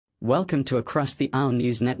Welcome to Across the Aisle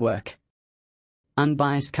News Network.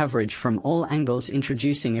 Unbiased coverage from all angles.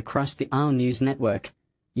 Introducing Across the Aisle News Network,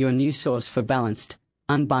 your new source for balanced,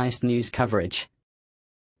 unbiased news coverage.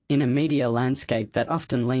 In a media landscape that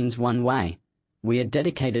often leans one way, we are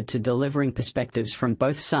dedicated to delivering perspectives from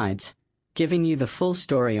both sides, giving you the full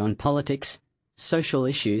story on politics, social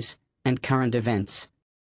issues, and current events.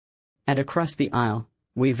 At Across the Aisle,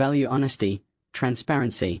 we value honesty,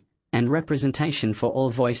 transparency, and representation for all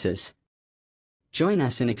voices. Join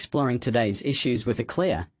us in exploring today's issues with a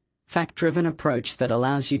clear, fact-driven approach that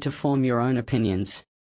allows you to form your own opinions.